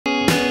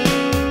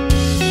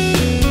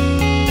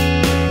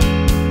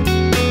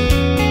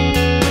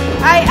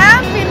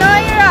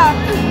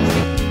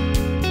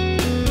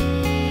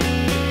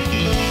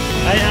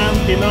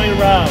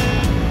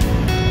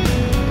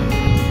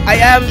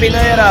am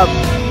Pinoy Rap.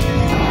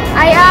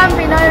 I am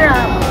Pinoy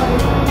Rap.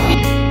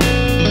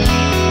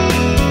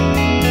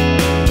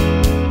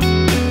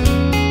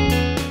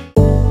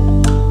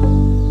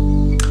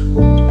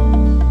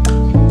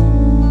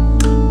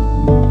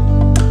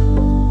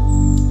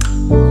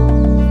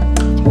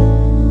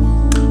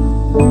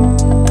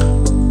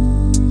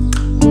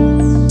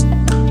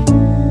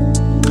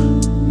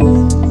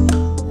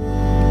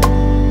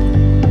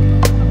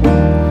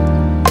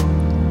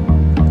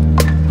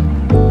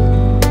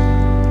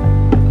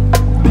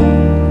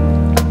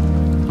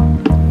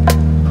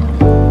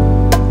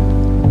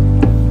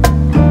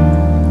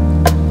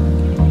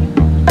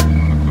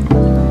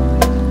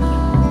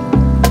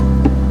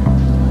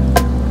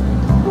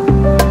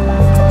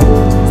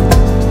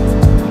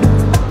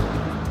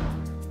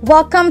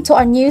 Welcome to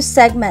our new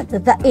segment,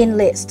 The In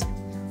List.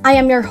 I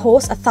am your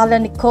host, Athalia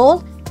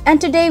Nicole,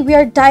 and today we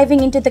are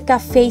diving into the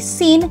cafe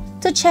scene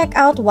to check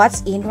out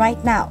what's in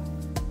right now.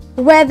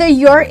 Whether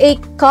you're a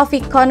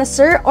coffee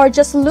connoisseur or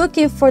just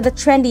looking for the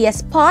trendiest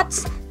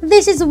spots,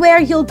 this is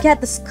where you'll get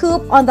the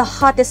scoop on the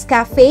hottest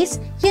cafes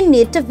you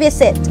need to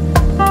visit.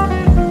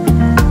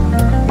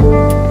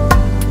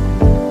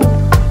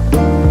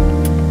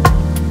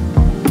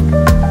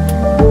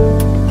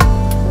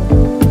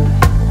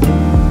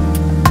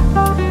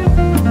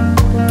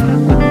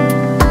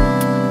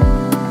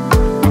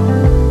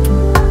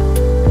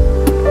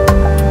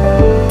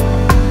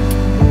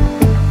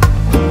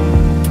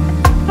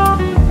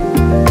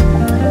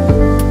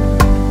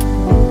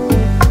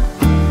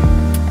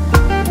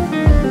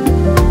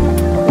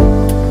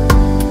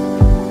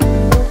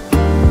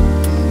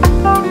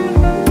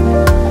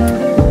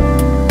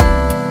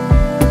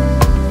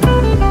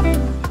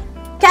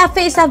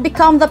 Cafes have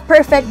become the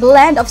perfect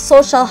blend of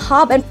social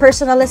hub and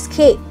personal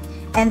escape.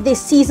 And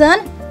this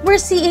season, we're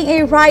seeing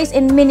a rise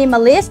in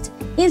minimalist,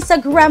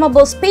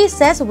 Instagrammable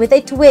spaces with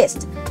a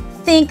twist.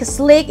 Think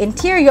sleek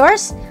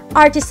interiors,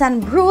 artisan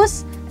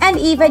brews, and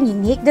even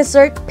unique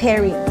dessert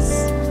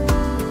pairings.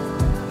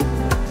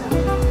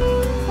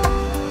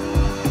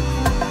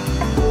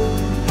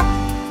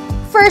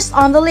 First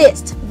on the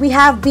list, we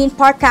have Bean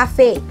Park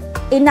Cafe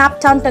in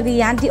uptown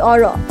Cagayan de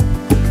Oro.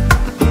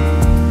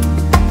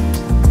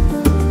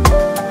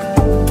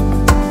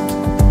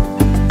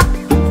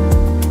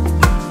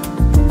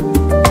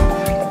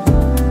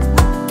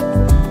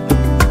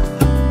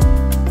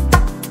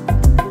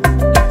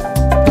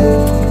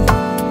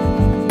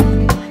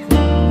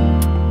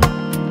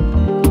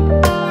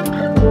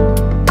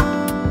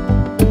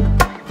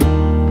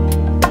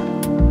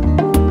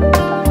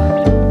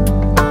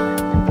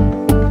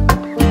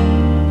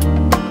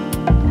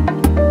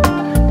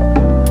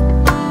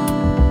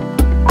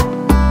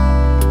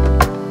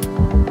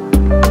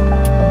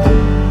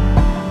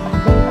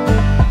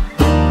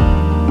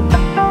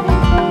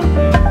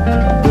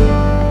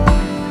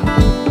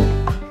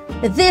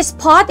 This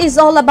spot is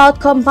all about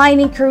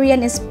combining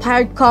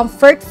Korean-inspired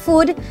comfort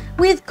food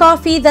with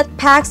coffee that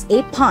packs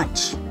a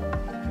punch.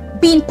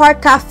 Bean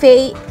Park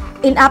Cafe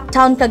in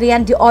uptown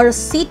Cagayan de Oro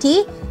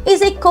City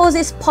is a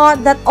cozy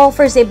spot that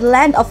offers a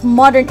blend of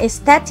modern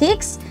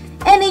aesthetics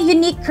and a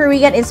unique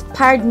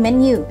Korean-inspired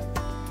menu.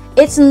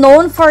 It's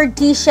known for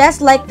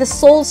dishes like the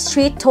Seoul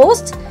Street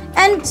Toast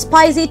and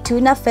spicy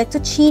tuna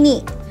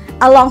fettuccine,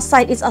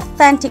 alongside its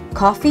authentic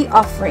coffee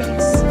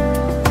offerings.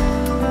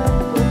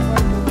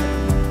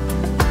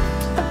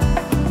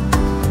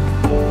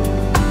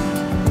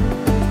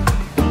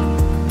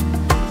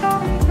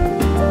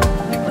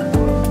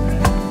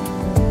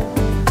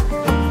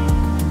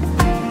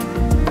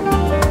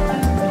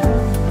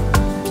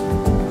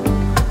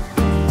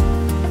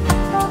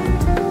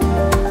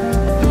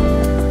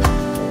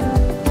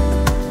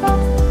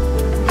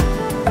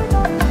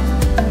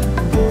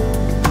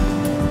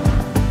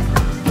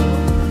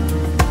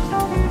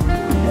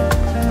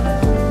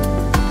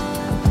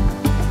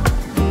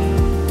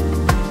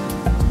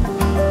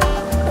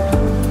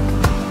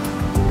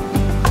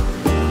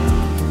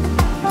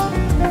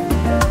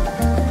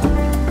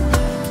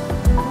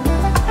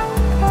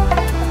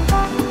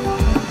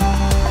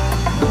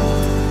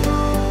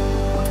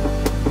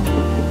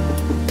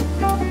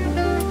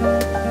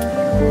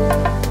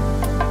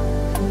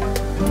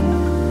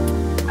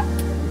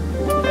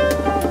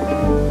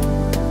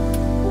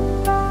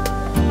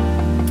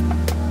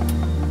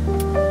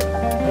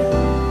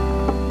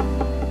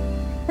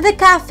 The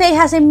cafe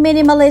has a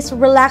minimalist,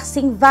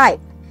 relaxing vibe.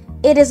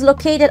 It is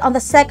located on the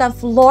second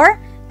floor,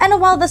 and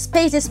while the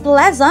space is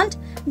pleasant,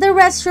 the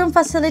restroom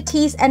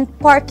facilities and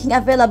parking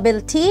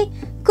availability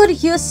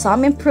could use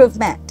some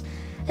improvement.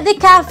 The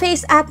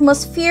cafe's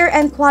atmosphere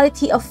and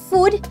quality of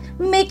food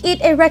make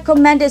it a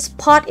recommended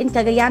spot in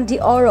Cagayan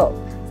de Oro,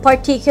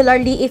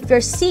 particularly if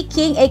you're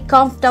seeking a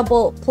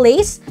comfortable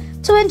place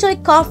to enjoy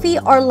coffee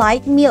or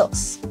light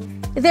meals.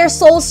 Their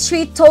Seoul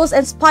Street Toast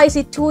and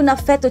spicy tuna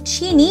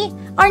fettuccine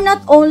are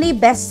not only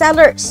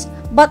bestsellers,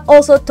 but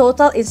also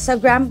total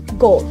Instagram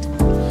gold.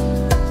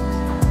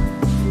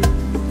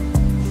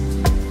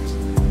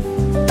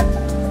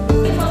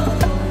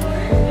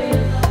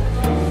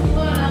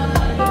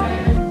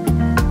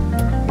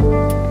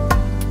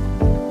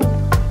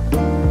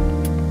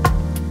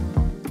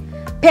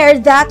 Pair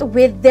that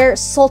with their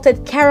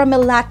salted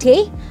caramel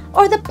latte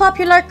or the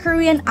popular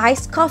Korean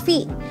iced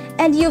coffee,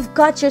 and you've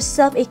got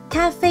yourself a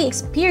cafe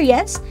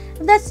experience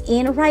that's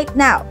in right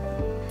now.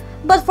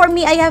 But for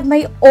me, I have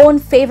my own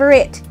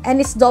favorite, and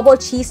it's double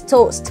cheese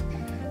toast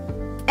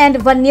and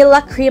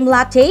vanilla cream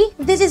latte.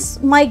 This is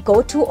my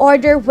go-to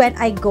order when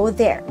I go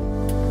there.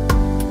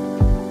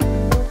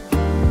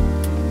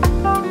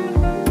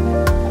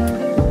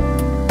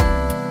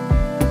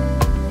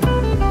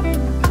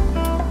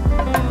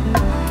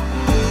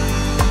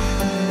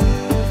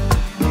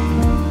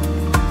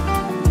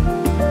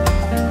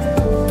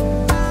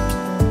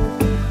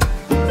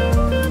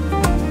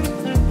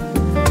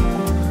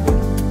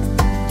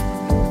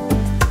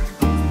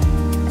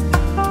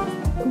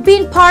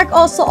 Bean Park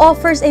also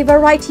offers a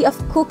variety of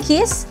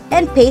cookies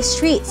and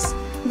pastries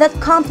that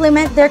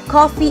complement their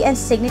coffee and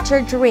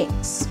signature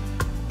drinks.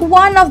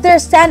 One of their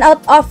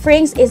standout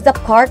offerings is the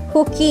Park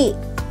Cookie,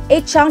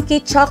 a chunky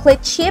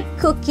chocolate chip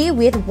cookie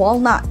with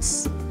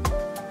walnuts.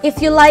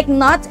 If you like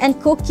nuts and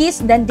cookies,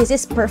 then this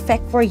is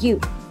perfect for you.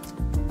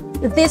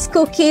 This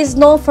cookie is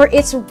known for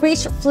its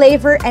rich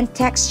flavor and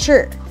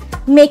texture,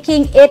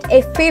 making it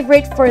a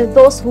favorite for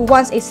those who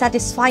want a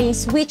satisfying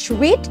sweet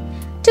treat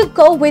to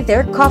go with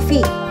their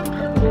coffee.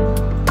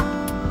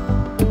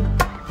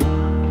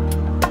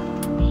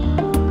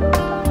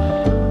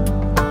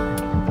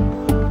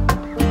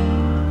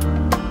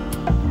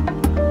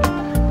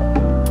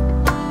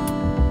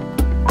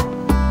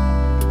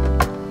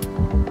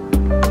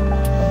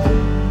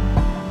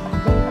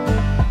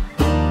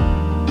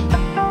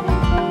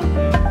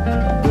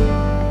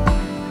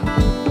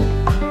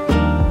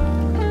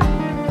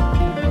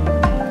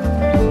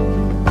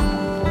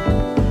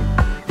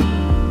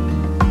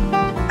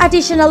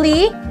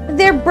 Additionally,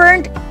 their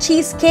burnt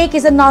cheesecake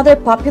is another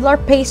popular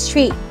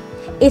pastry.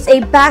 It's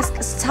a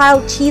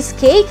Basque-style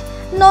cheesecake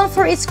known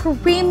for its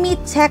creamy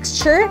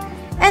texture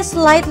and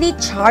slightly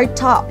charred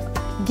top,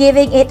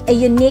 giving it a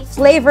unique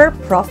flavor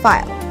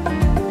profile.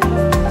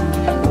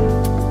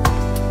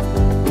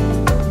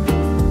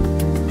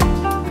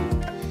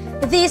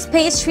 These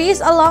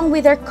pastries, along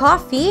with their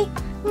coffee,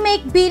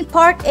 make Bean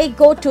Park a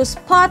go-to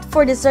spot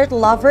for dessert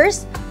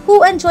lovers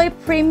who enjoy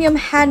premium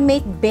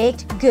handmade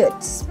baked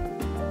goods.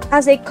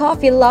 As a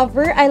coffee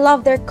lover, I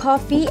love their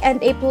coffee, and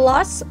a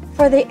plus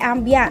for the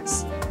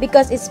ambience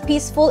because it's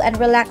peaceful and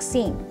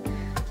relaxing.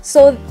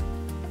 So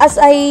as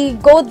I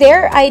go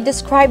there, I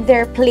describe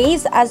their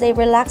place as a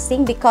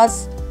relaxing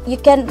because you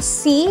can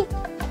see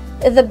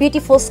the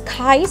beautiful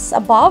skies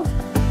above.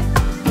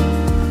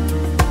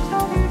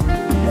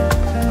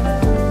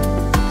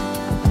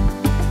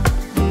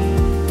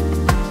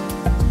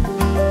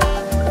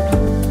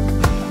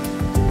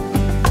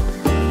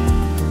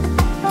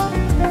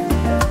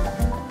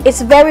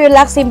 It's very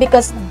relaxing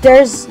because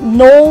there's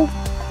no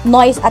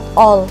noise at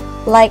all,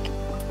 like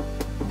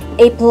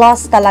a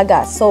plus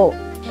talaga. So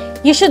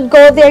you should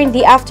go there in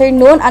the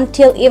afternoon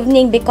until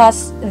evening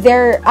because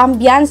their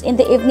ambience in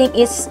the evening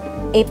is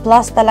a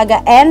plus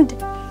talaga. And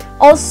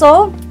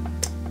also,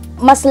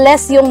 mas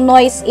less yung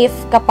noise if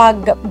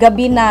kapag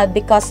gabi na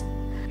because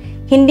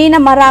hindi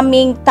na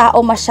maraming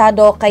tao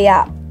masyado,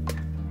 kaya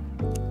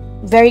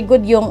very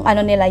good yung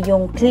ano nila,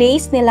 yung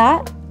place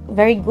nila,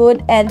 very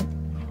good.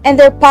 And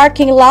their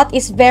parking lot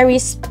is very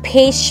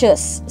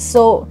spacious.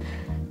 So,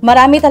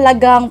 marami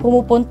talagang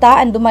pumupunta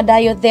and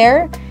dumadayo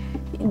there.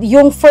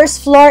 Yung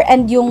first floor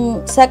and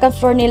yung second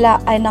floor nila,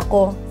 ay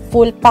nako,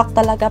 full pack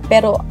talaga.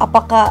 Pero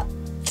apaka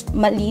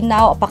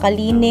malinaw,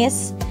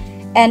 apakalinis,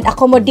 and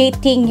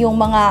accommodating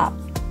yung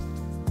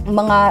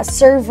mga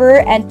server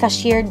and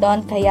cashier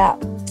doon. Kaya,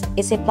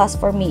 it's a plus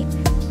for me.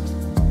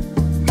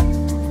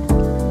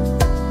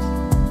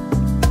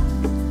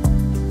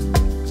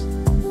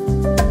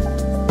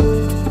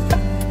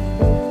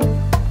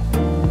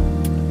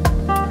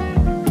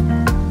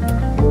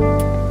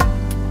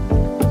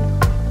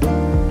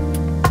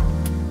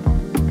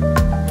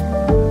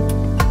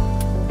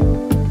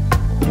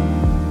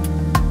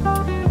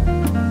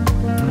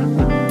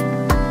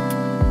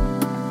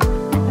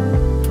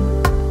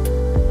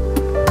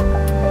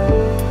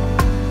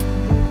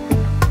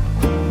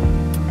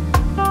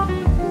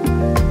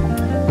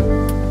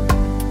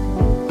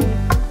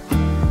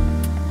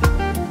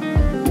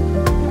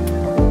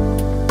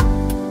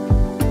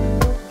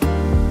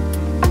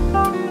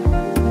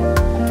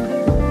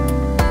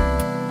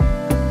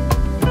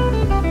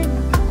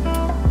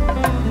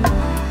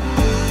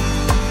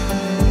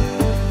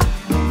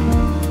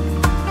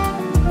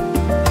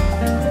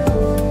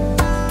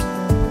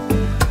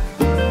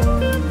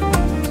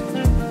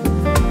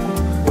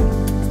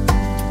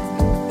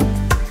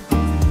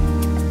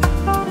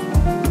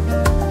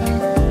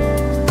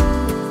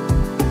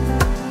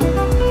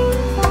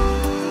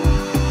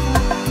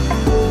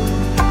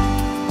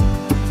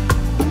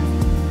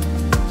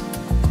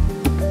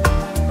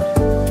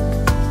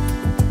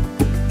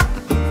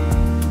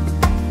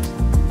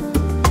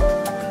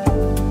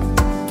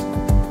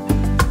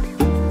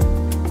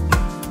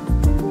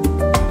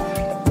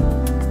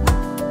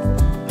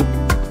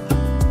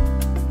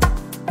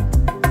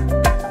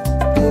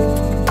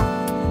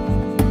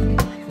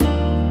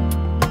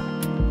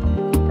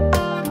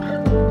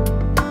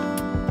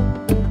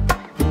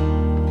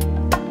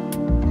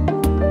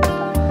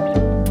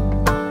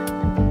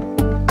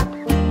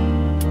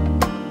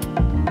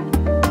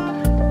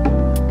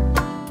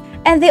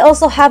 And they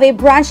also have a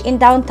branch in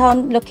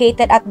downtown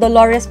located at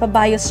Dolores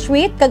Pabayo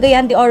Street,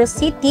 Cagayan de Oro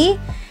City.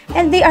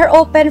 And they are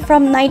open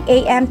from 9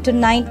 a.m. to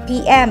 9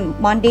 p.m.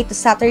 Monday to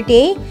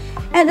Saturday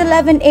and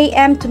 11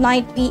 a.m. to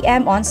 9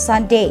 p.m. on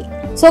Sunday.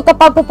 So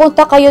kapag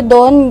pupunta kayo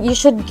doon, you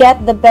should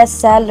get the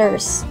best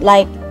sellers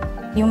like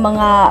yung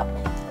mga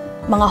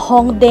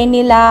hongdae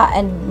nila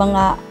and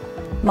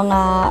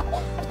mga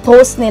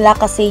toast nila,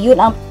 kasi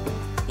yun ang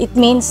it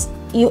means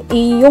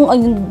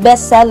yung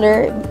best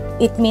seller,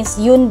 it means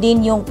yun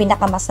din yung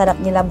pinakamasarap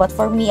nila. But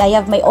for me, I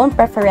have my own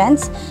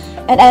preference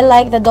and I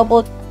like the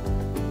double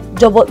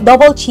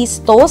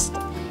cheese toast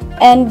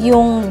and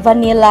yung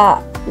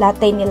vanilla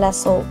latte nila.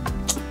 So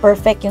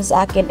perfect yun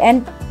sa akin.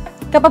 And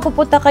kapag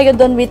pupunta kayo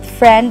doon with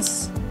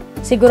friends,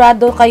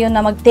 sigurado kayo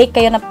na mag-take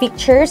kayo ng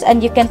pictures and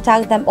you can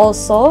tag them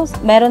also.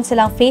 Meron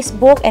silang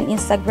Facebook and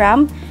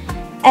Instagram.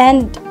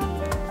 And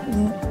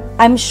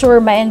I'm sure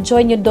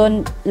ma-enjoy nyo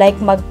doon like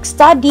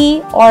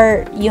mag-study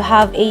or you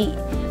have a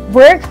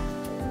work.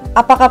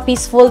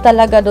 Apaka-peaceful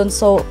talaga doon.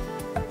 So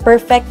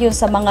perfect yun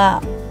sa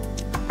mga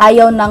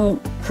ayaw ng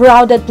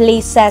crowded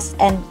places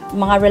and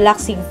mga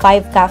relaxing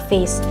vibe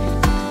cafes.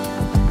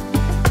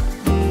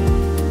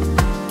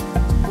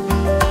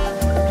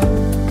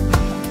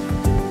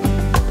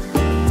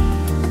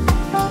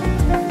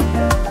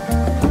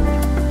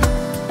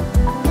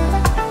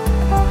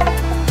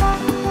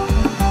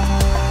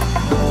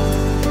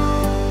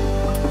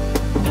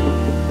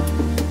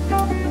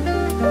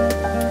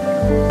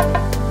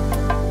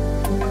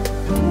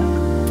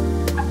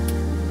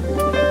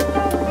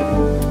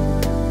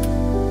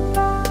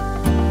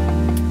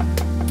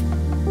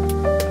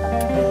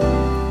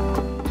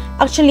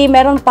 Actually,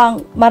 meron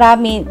pang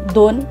marami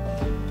dun,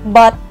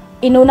 but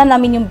inuna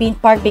namin yung Bean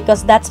Park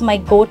because that's my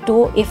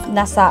go-to if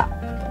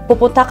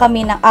pupunta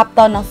kami ng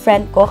uptown ng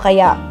friend ko,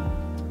 kaya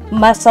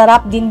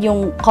masarap din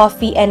yung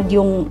coffee and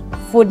yung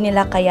food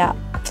nila, kaya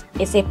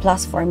it's a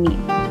plus for me.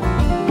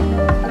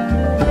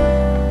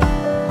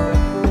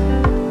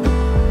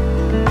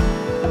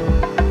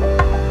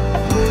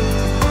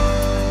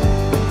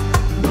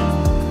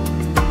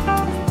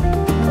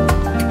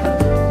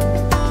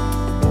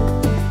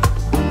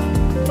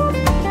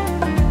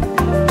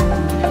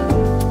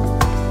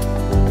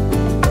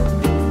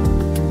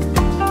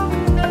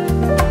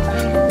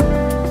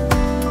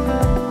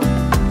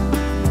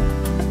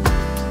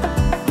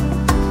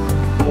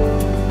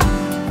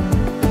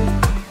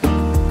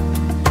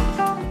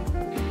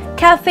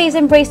 Cafes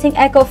embracing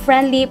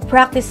eco-friendly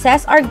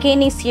practices are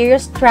gaining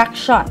serious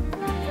traction.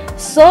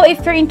 So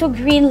if you're into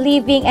green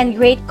living and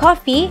great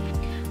coffee,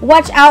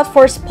 watch out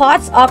for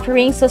spots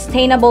offering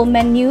sustainable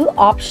menu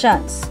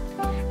options.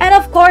 And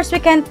of course, we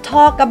can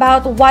talk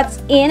about what's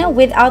in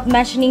without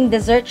mentioning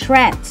dessert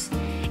trends.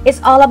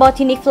 It's all about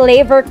unique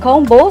flavor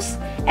combos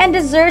and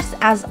desserts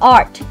as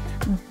art,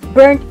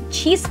 burnt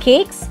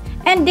cheesecakes,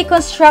 and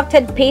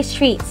deconstructed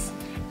pastries,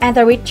 and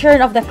the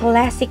return of the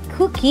classic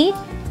cookie,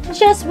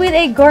 just with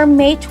a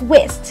gourmet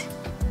twist.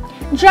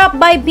 Drop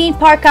by Bean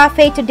Park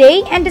Cafe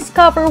today and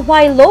discover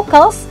why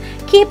locals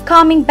keep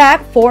coming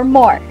back for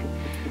more.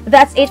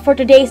 That's it for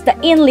today's The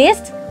In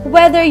List.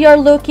 Whether you're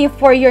looking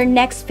for your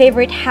next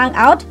favorite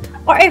hangout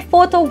or a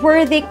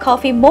photo-worthy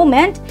coffee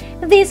moment,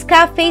 these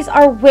cafes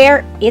are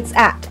where it's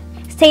at.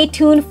 Stay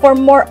tuned for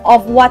more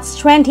of what's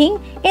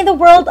trending in the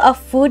world of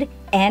food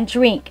and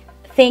drink.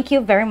 Thank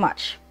you very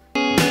much.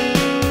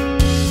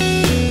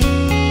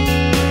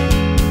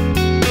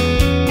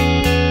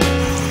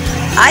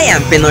 I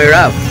am Pinoy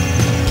Rap.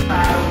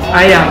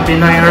 I am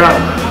Pinoy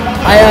Rap.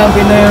 I am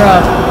Pinoy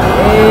Rap.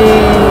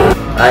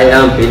 I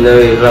am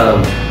Pinoy Rap.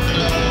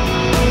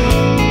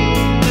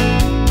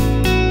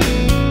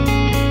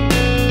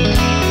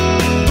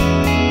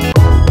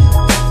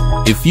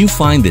 If you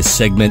find this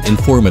segment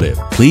informative,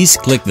 please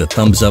click the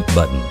thumbs up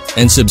button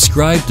and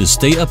subscribe to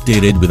stay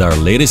updated with our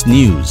latest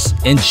news,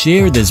 and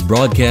share this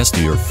broadcast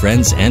to your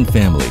friends and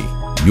family.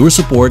 Your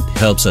support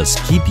helps us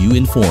keep you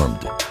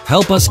informed.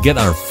 Help us get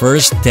our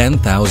first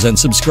 10,000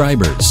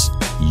 subscribers.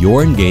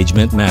 Your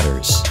engagement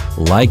matters.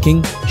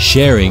 Liking,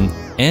 sharing,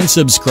 and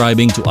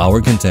subscribing to our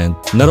content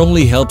not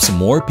only helps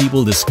more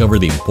people discover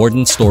the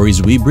important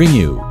stories we bring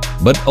you,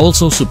 but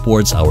also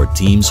supports our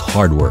team's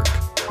hard work.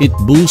 It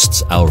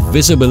boosts our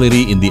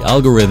visibility in the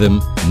algorithm,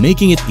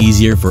 making it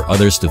easier for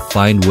others to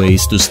find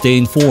ways to stay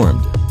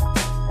informed.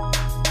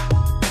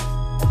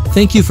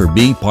 Thank you for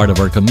being part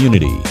of our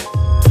community.